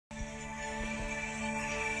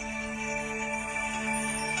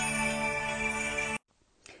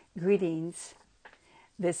Greetings.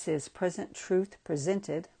 This is Present Truth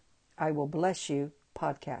Presented. I Will Bless You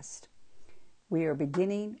podcast. We are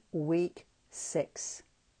beginning week 6.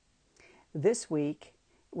 This week,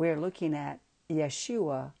 we're looking at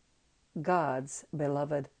Yeshua, God's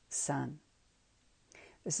beloved Son.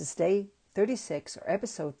 This is day 36 or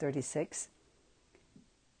episode 36.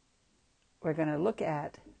 We're going to look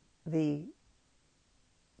at the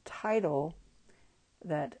title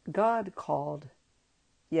that God called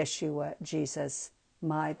Yeshua, Jesus,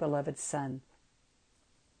 my beloved Son.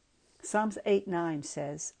 Psalms 8:9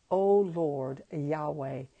 says, O Lord,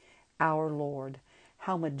 Yahweh, our Lord,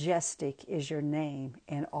 how majestic is your name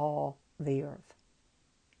in all the earth.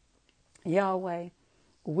 Yahweh,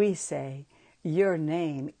 we say, your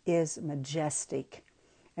name is majestic,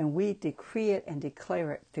 and we decree it and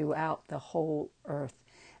declare it throughout the whole earth,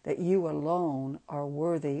 that you alone are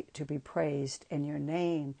worthy to be praised, and your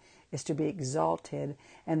name is to be exalted,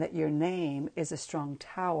 and that your name is a strong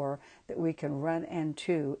tower that we can run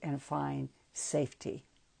into and find safety.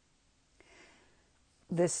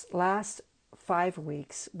 This last 5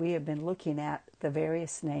 weeks, we have been looking at the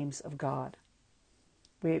various names of God,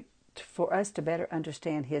 for us to better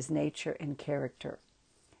understand His nature and character.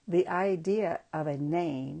 The idea of a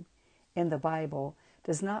name in the Bible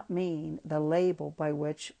does not mean the label by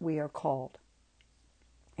which we are called.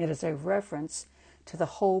 It is a reference to the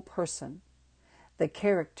whole person, the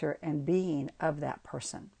character and being of that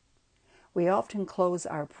person. We often close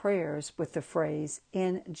our prayers with the phrase,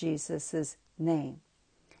 in Jesus' name,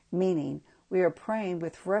 meaning we are praying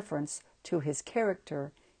with reference to His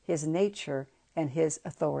character, His nature, and His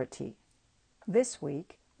authority. This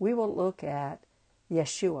week, we will look at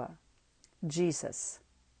Yeshua, Jesus,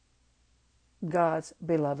 God's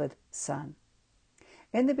beloved Son.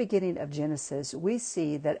 In the beginning of Genesis, we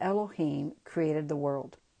see that Elohim created the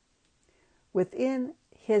world. Within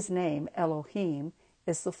His name, Elohim,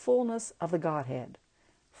 is the fullness of the Godhead,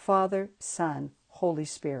 Father, Son, Holy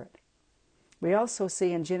Spirit. We also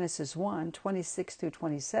see in Genesis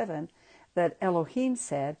 1:26-27, that Elohim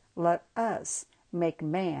said, let us make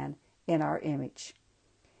man in our image.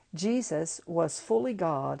 Jesus was fully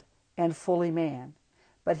God and fully man,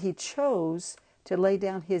 but He chose to lay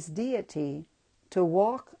down His deity to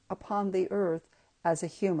walk upon the earth as a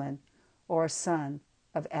human or a son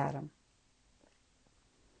of Adam.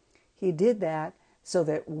 He did that so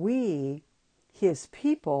that we, His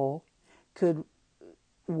people, could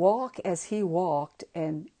walk as He walked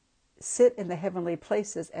and sit in the heavenly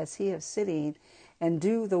places as He is sitting and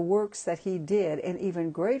do the works that He did, and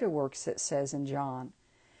even greater works, it says in John.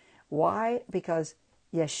 Why? Because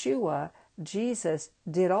Yeshua, Jesus,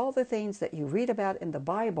 did all the things that you read about in the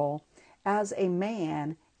Bible as a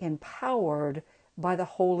man empowered by the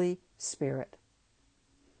Holy Spirit.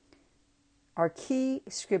 Our key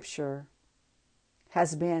scripture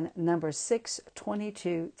has been Numbers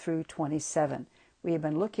 6:22-27. We have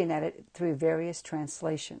been looking at it through various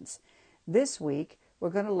translations. This week,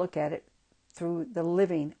 we're going to look at it through the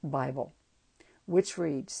Living Bible, which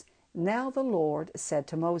reads, Now the Lord said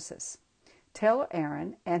to Moses, Tell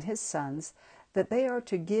Aaron and his sons that they are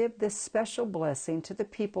to give this special blessing to the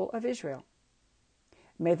people of Israel.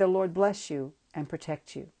 May the Lord bless you and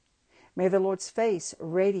protect you. May the Lord's face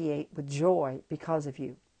radiate with joy because of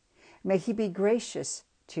you. May He be gracious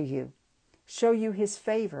to you, show you His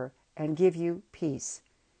favor, and give you peace.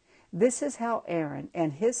 This is how Aaron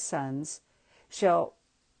and his sons shall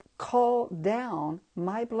call down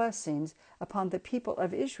my blessings upon the people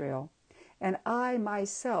of Israel, and I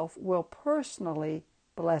myself will personally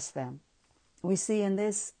bless them. We see in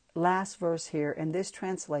this last verse here, in this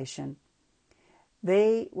translation,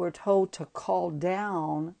 they were told to call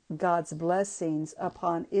down God's blessings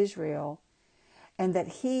upon Israel, and that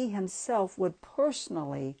He Himself would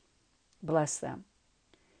personally bless them.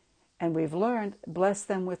 And we've learned, bless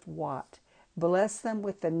them with what? Bless them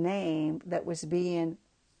with the name that was being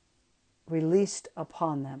released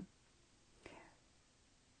upon them.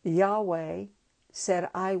 Yahweh said,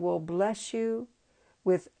 I will bless you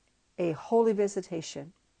with a holy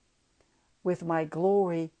visitation, with my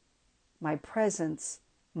glory, my presence,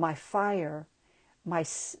 my fire, my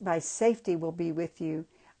safety will be with you.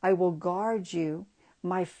 I will guard you.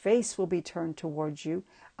 My face will be turned towards you.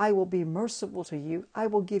 I will be merciful to you. I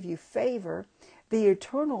will give you favor. The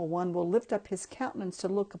Eternal One will lift up His countenance to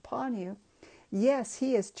look upon you. Yes,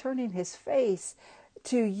 He is turning His face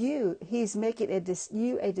to you. He's making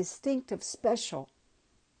you a distinctive, special,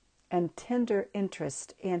 and tender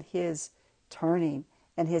interest in His turning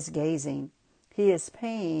and His gazing. He is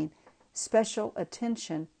paying special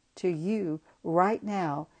attention to you right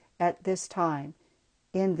now at this time,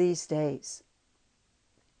 in these days.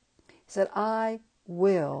 said, I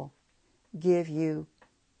will give you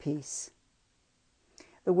peace.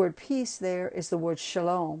 The word peace there is the word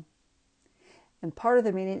shalom. And part of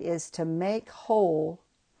the meaning is to make whole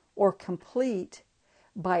or complete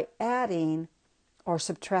by adding or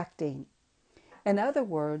subtracting. In other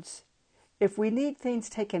words, if we need things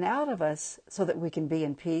taken out of us so that we can be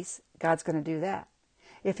in peace, God's going to do that.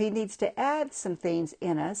 If He needs to add some things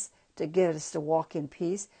in us to get us to walk in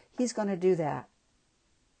peace, He's going to do that.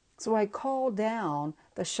 So I call down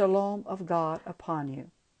the shalom of God upon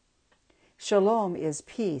you. Shalom is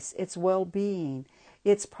peace, it's well-being,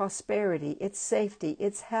 it's prosperity, it's safety,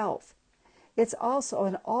 it's health. It's also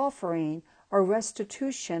an offering or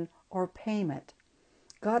restitution or payment.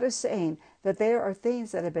 God is saying that there are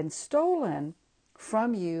things that have been stolen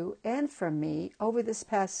from you and from me over this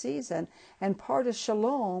past season, and part of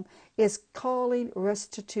shalom is calling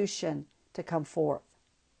restitution to come forth.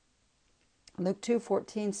 Luke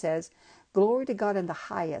 2:14 says, Glory to God in the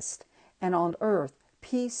highest, and on earth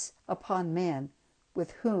peace upon men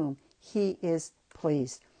with whom He is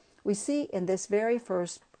pleased. We see in this very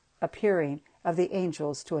first appearing of the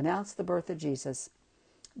angels to announce the birth of Jesus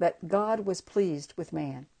that God was pleased with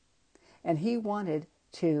man, and He wanted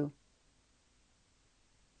to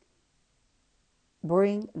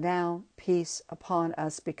bring down peace upon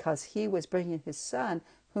us because He was bringing His Son,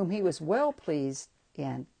 whom He was well pleased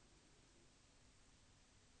in,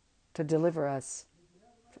 to deliver us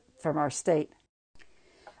from our state.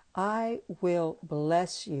 I will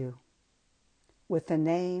bless you with the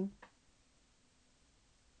name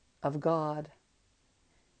of God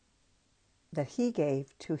that He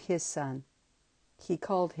gave to His Son. He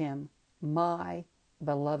called Him my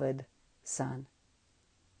beloved Son.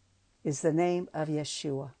 Is the name of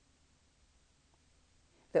Yeshua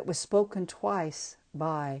that was spoken twice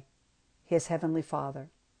by His Heavenly Father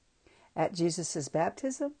at Jesus'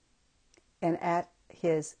 baptism and at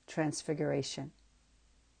His transfiguration.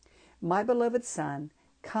 My beloved Son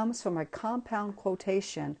comes from a compound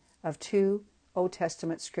quotation of two Old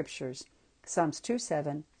Testament scriptures, Psalms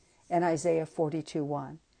 2:7 and Isaiah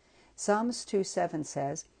 42:1. Psalms 2:7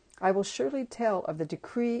 says, I will surely tell of the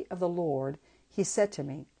decree of the Lord. He said to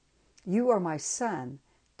me, You are my Son.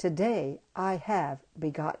 Today I have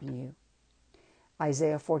begotten you.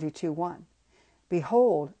 Isaiah 42:1.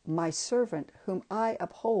 Behold, my servant whom I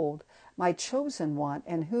uphold, my chosen one,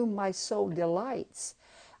 in whom my soul delights.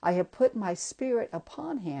 I have put my spirit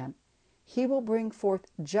upon him. He will bring forth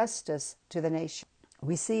justice to the nation.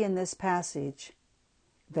 We see in this passage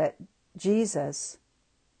that Jesus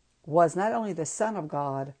was not only the Son of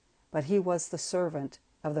God, but He was the servant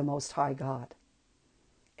of the Most High God.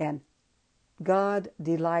 And God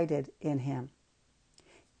delighted in Him.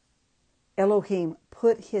 Elohim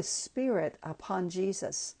put His Spirit upon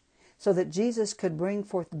Jesus so that Jesus could bring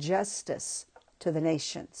forth justice to the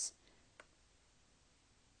nations.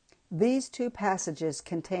 These two passages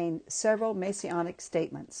contain several messianic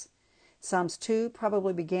statements. Psalms 2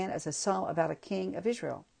 probably began as a psalm about a king of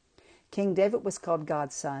Israel. King David was called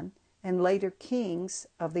God's son, and later kings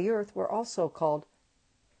of the earth were also called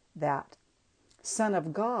that. Son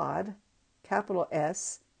of God, capital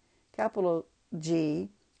S, capital G,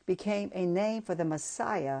 became a name for the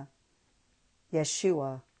Messiah,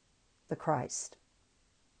 Yeshua, the Christ.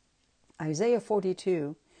 Isaiah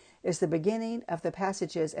 42 is the beginning of the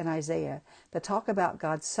passages in Isaiah that talk about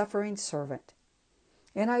God's suffering servant.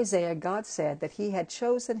 In Isaiah, God said that He had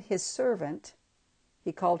chosen His servant.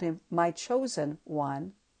 He called Him my chosen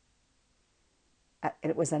one. And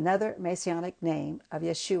it was another messianic name of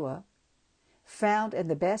Yeshua, found in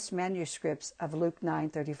the best manuscripts of Luke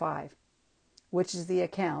 9:35, which is the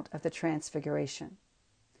account of the Transfiguration.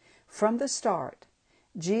 From the start,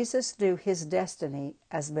 Jesus knew His destiny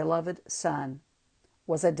as beloved Son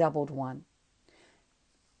was a doubled one.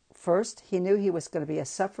 First, He knew He was going to be a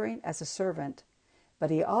suffering as a servant, but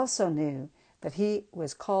He also knew that He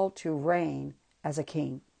was called to reign as a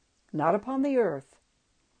king, not upon the earth,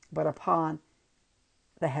 but upon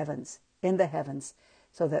the heavens, in the heavens,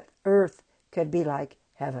 so that earth could be like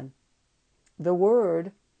heaven. The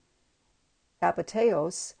word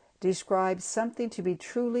apotheos describes something to be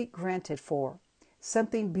truly granted for,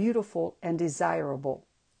 something beautiful and desirable,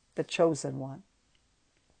 the chosen one.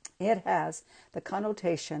 It has the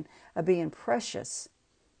connotation of being precious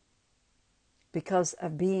because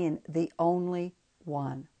of being the only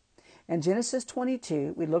one. In Genesis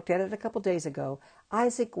 22, we looked at it a couple days ago,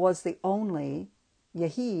 Isaac was the only,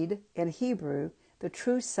 Yehid in Hebrew, the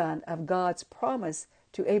true son of God's promise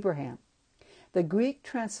to Abraham. The Greek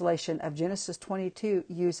translation of Genesis 22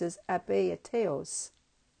 uses apotheos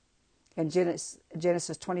in Genesis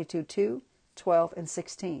 22:2, 12, and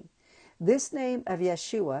 16. This name of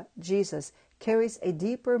Yeshua, Jesus, carries a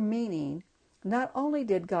deeper meaning. Not only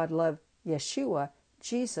did God love Yeshua,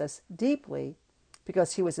 Jesus, deeply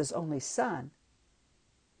because he was his only son,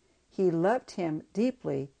 he loved him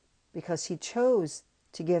deeply because he chose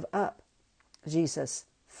to give up Jesus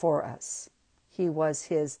for us. He was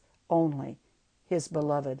his only, his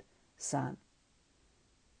beloved son.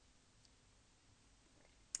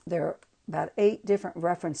 There are about 8 different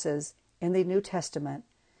references in the New Testament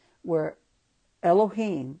where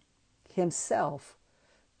Elohim himself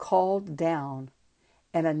called down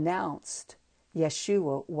and announced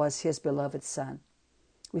Yeshua was his beloved son.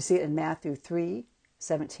 We see it in Matthew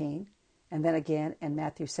 3:17, and then again in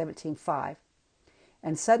Matthew 17:5.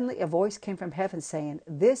 And suddenly a voice came from heaven saying,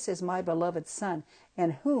 "This is my beloved son,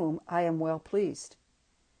 in whom I am well pleased."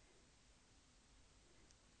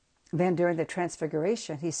 Then during the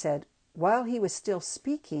transfiguration, he said, while he was still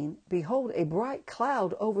speaking, behold, a bright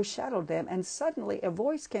cloud overshadowed them, and suddenly a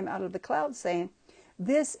voice came out of the cloud saying,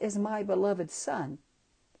 "This is my beloved son,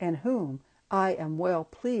 in whom I am well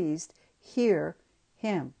pleased. Hear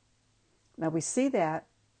him." Now we see that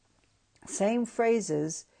same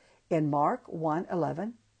phrases in Mark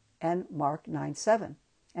 1:11 and Mark 9:7,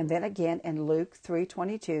 and then again in Luke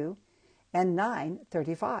 3:22 and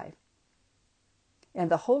 9:35.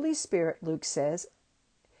 And the Holy Spirit, Luke says,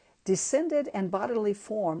 descended in bodily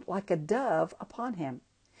form like a dove upon him.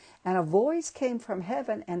 And a voice came from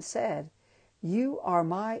heaven and said, "You are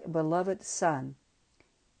my beloved Son,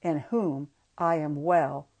 in whom I am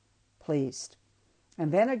well pleased."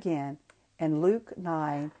 And then again in Luke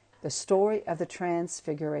 9, the story of the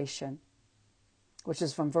Transfiguration, which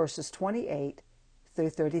is from verses 28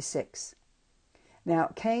 through 36. Now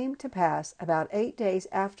it came to pass about 8 days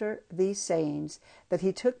after these sayings that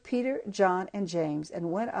he took Peter, John, and James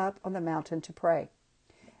and went up on the mountain to pray.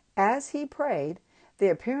 As he prayed, the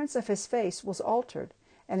appearance of his face was altered,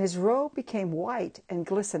 and his robe became white and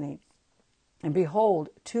glistening. And behold,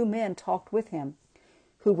 2 men talked with him,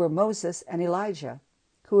 who were Moses and Elijah,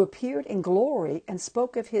 who appeared in glory and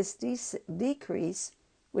spoke of his decrease,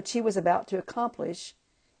 which he was about to accomplish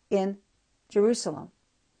in Jerusalem.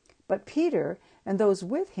 But Peter and those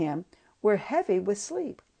with him were heavy with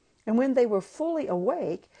sleep. And when they were fully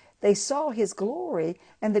awake, they saw his glory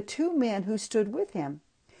and the 2 men who stood with him.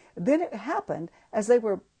 Then it happened, as they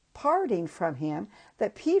were parting from him,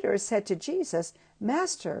 that Peter said to Jesus,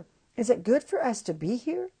 "Master, is it good for us to be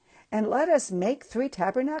here? And let us make 3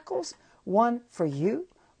 tabernacles, one for you,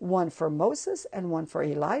 one for Moses, and one for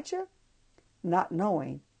Elijah," not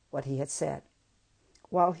knowing what he had said.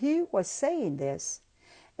 While he was saying this,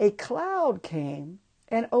 a cloud came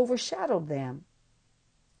and overshadowed them.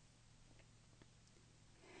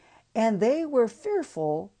 And they were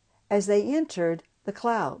fearful as they entered the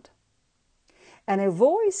cloud. And a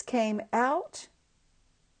voice came out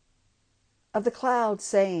of the cloud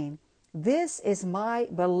saying, "This is my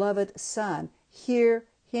beloved Son, hear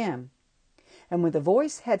him." And when the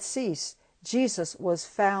voice had ceased, Jesus was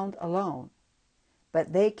found alone.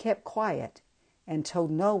 But they kept quiet and told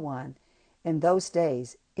no one in those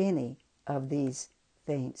days any of these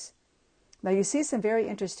things. Now you see some very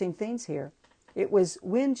interesting things here. It was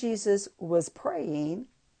when Jesus was praying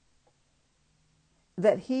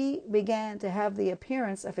that he began to have the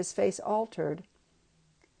appearance of his face altered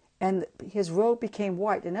and his robe became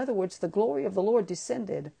white. In other words, the glory of the Lord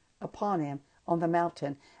descended upon him on the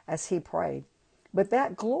mountain as he prayed. But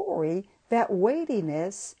that glory, that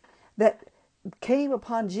weightiness that came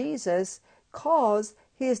upon Jesus caused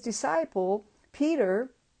his disciple Peter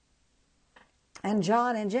and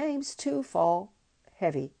John and James to fall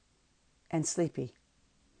heavy and sleepy.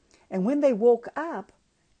 And when they woke up,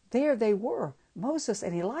 there they were, Moses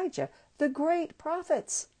and Elijah, the great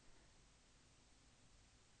prophets.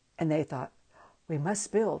 And they thought, we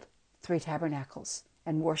must build 3 tabernacles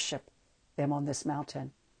and worship them on this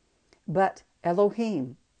mountain. But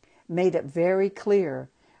Elohim made it very clear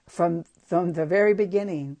from the very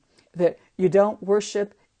beginning that you don't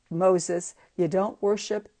worship Moses, you don't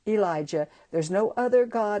worship Elijah. There's no other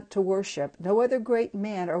God to worship, no other great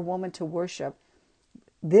man or woman to worship.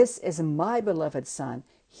 This is my beloved Son.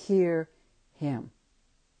 Hear him.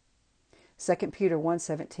 2 Peter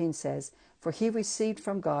 1:17 says, "For he received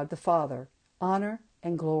from God the Father honor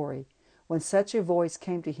and glory when such a voice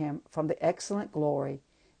came to him from the excellent glory,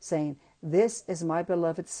 saying, 'This is my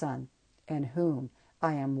beloved Son, in whom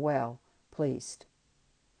I am well pleased.'"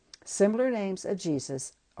 Similar names of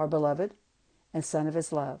Jesus are beloved and Son of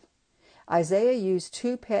his love. Isaiah used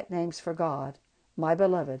 2 pet names for God, my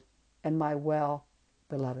beloved and my well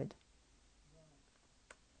beloved.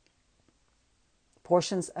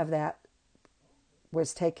 Portions of that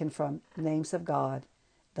was taken from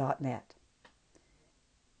namesofgod.net.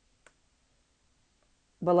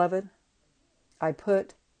 Beloved, I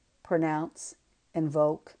put, pronounce,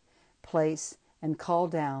 invoke, place, and call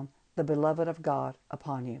down the beloved of God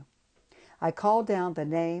upon you. I call down the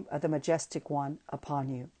name of the majestic one upon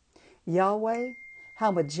you. Yahweh,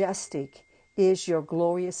 how majestic is your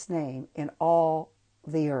glorious name in all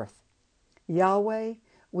the earth. Yahweh,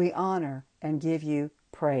 we honor and give you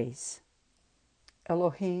praise.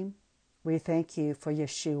 Elohim, we thank you for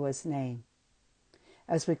Yeshua's name.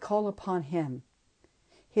 As we call upon him,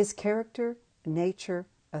 his character, nature,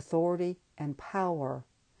 authority, and power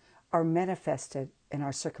are manifested in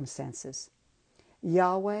our circumstances.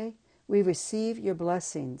 Yahweh, we receive your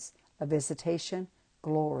blessings of visitation,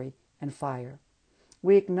 glory, and fire.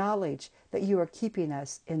 We acknowledge that you are keeping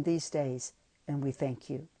us in these days, and we thank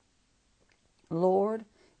you. Lord,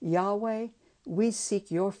 Yahweh, we seek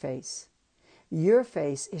your face. Your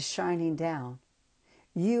face is shining down.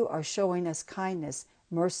 You are showing us kindness,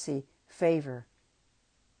 mercy, favor,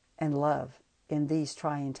 and love in these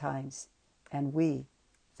trying times, and we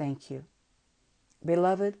thank you.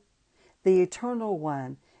 Beloved, the Eternal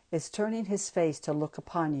One is turning his face to look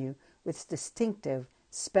upon you with distinctive,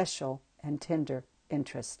 special, and tender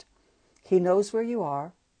interest. He knows where you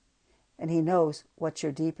are, and he knows what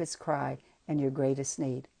your deepest cry and your greatest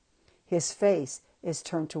need. His face is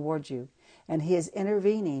turned toward you, and he is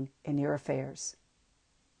intervening in your affairs.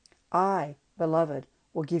 I, beloved,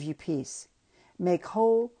 will give you peace, make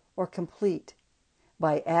whole or complete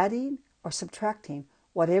by adding or subtracting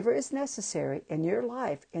whatever is necessary in your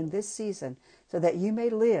life in this season so that you may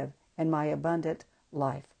live in my abundant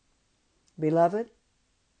life. Beloved,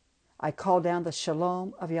 I call down the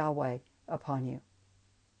shalom of Yahweh upon you.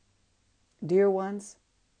 Dear ones,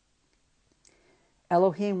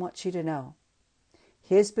 Elohim wants you to know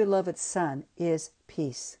his beloved Son is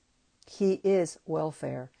peace. He is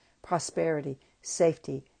welfare, prosperity,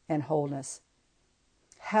 safety, and wholeness.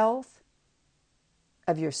 Health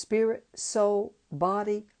of your spirit, soul,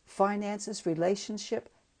 body, finances, relationship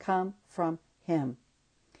come from him.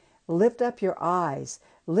 Lift up your eyes,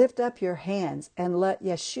 lift up your hands, and let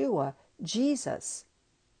Yeshua, Jesus,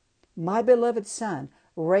 my beloved Son,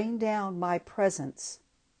 rain down my presence,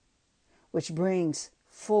 which brings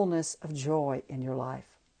fullness of joy in your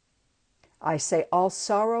life. I say all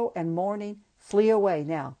sorrow and mourning flee away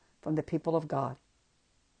now from the people of God.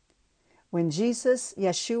 When Jesus,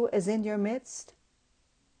 Yeshua, is in your midst,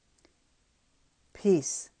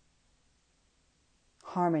 peace,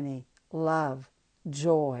 harmony, love,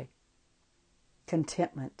 joy,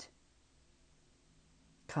 contentment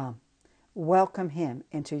come. Welcome him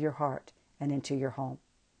into your heart and into your home.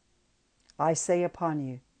 I say upon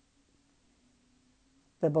you,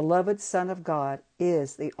 the beloved Son of God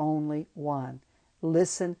is the only one.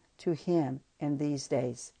 Listen to him in these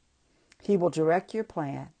days. He will direct your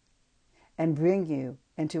plan and bring you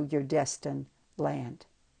into your destined land.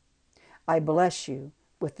 I bless you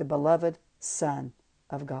with the beloved Son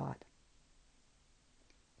of God.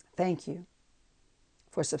 Thank you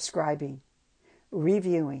for subscribing,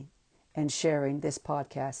 reviewing, and sharing this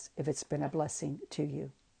podcast if it's been a blessing to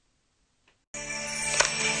you.